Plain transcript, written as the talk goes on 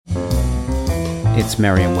It's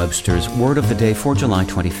Merriam-Webster's Word of the Day for July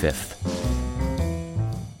 25th.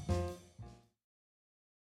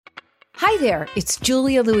 Hi there, it's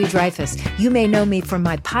Julia Louis-Dreyfus. You may know me from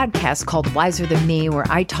my podcast called Wiser Than Me, where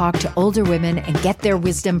I talk to older women and get their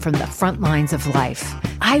wisdom from the front lines of life.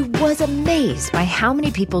 I was amazed by how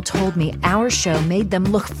many people told me our show made them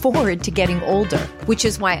look forward to getting older, which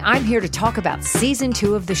is why I'm here to talk about Season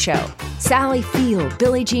 2 of the show. Sally Field,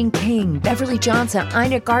 Billie Jean King, Beverly Johnson,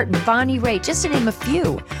 Ina Garten, Bonnie Raitt, just to name a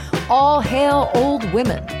few. All hail old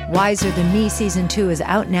women. Wiser Than Me Season 2 is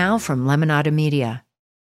out now from Lemonada Media.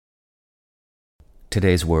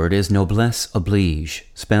 Today's word is noblesse oblige,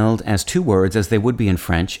 spelled as two words as they would be in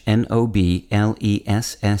French, Noblesse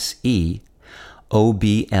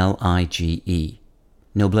oblige.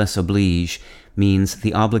 Noblesse oblige means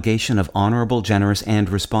the obligation of honorable, generous, and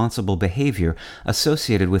responsible behavior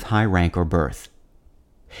associated with high rank or birth.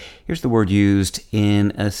 Here's the word used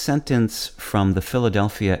in a sentence from the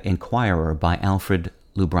Philadelphia Inquirer by Alfred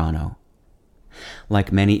Lubrano.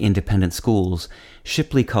 Like many independent schools,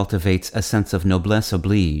 Shipley cultivates a sense of noblesse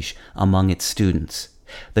oblige among its students,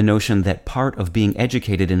 the notion that part of being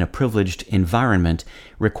educated in a privileged environment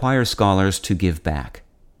requires scholars to give back.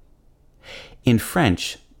 In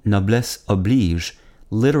French, noblesse oblige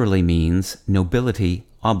literally means nobility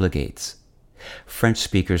obligates. French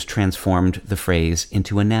speakers transformed the phrase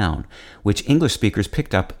into a noun, which English speakers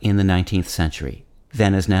picked up in the 19th century.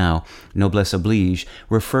 Then as now, noblesse oblige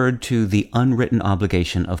referred to the unwritten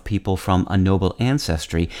obligation of people from a noble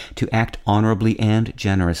ancestry to act honorably and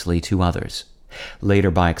generously to others. Later,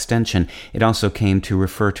 by extension, it also came to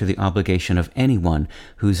refer to the obligation of anyone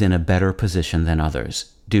who's in a better position than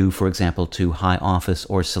others, due, for example, to high office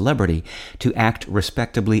or celebrity, to act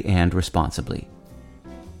respectably and responsibly.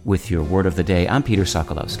 With your Word of the Day, I'm Peter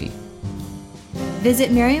Sokolowski.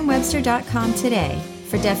 Visit Merriam-Webster.com today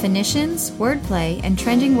for definitions, wordplay, and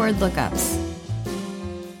trending word lookups.